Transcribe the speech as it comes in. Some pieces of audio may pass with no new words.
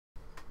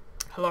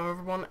Hello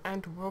everyone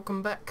and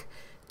welcome back.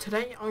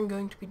 Today I'm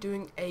going to be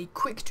doing a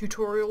quick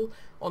tutorial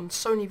on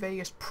Sony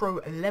Vegas Pro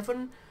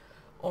 11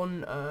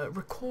 on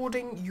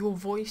recording your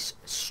voice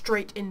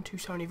straight into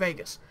Sony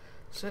Vegas.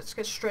 So let's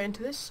get straight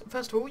into this.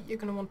 First of all, you're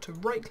going to want to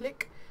right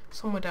click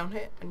somewhere down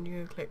here and you're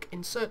going to click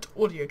Insert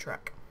Audio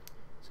Track.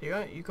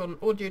 So you've got an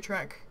audio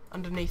track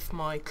underneath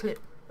my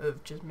clip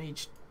of just me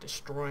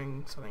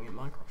destroying something in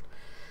Minecraft.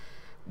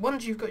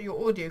 Once you've got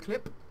your audio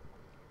clip,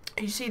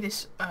 you see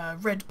this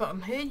red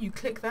button here, you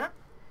click that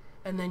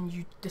and then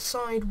you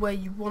decide where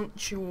you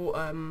want your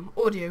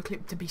audio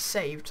clip to be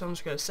saved. So I'm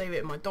just going to save it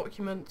in my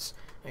documents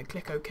and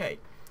click OK.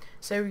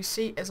 So you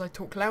see as I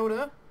talk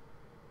louder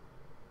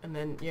and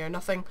then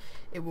nothing,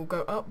 it will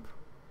go up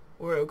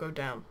or it will go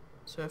down.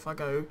 So if I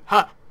go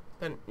ha,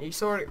 then you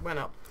saw it went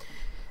up.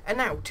 And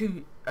now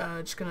to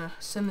just going to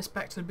send this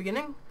back to the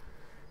beginning,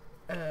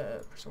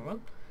 press on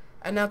 1,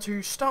 and now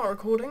to start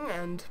recording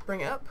and bring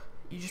it up,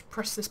 you just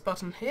press this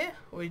button here,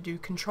 or you do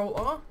Control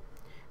R,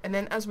 and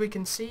then as we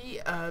can see,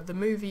 the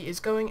movie is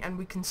going and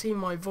we can see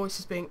my voice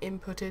is being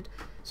inputted.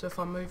 So if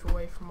I move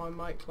away from my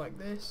mic like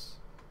this,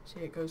 see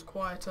it goes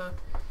quieter,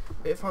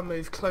 but if I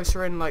move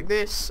closer in like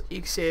this, you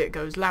can see it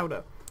goes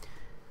louder.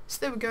 So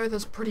there we go,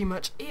 that's pretty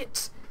much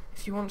it.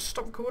 If you want to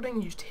stop recording,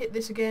 you just hit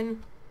this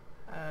again,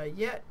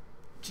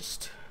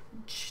 just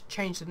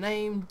change the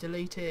name,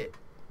 delete it,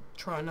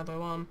 try another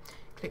one,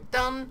 click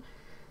done,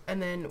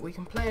 and then we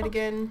can play it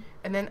again,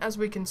 and then as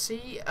we can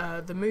see,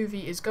 the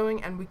movie is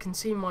going and we can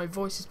see my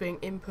voice is being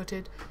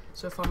inputted.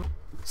 So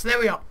there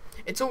we are,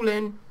 it's all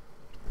in.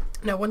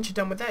 Now once you're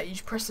done with that, you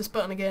just press this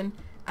button again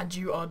and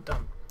you are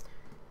done.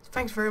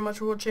 Thanks very much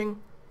for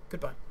watching.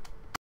 Goodbye.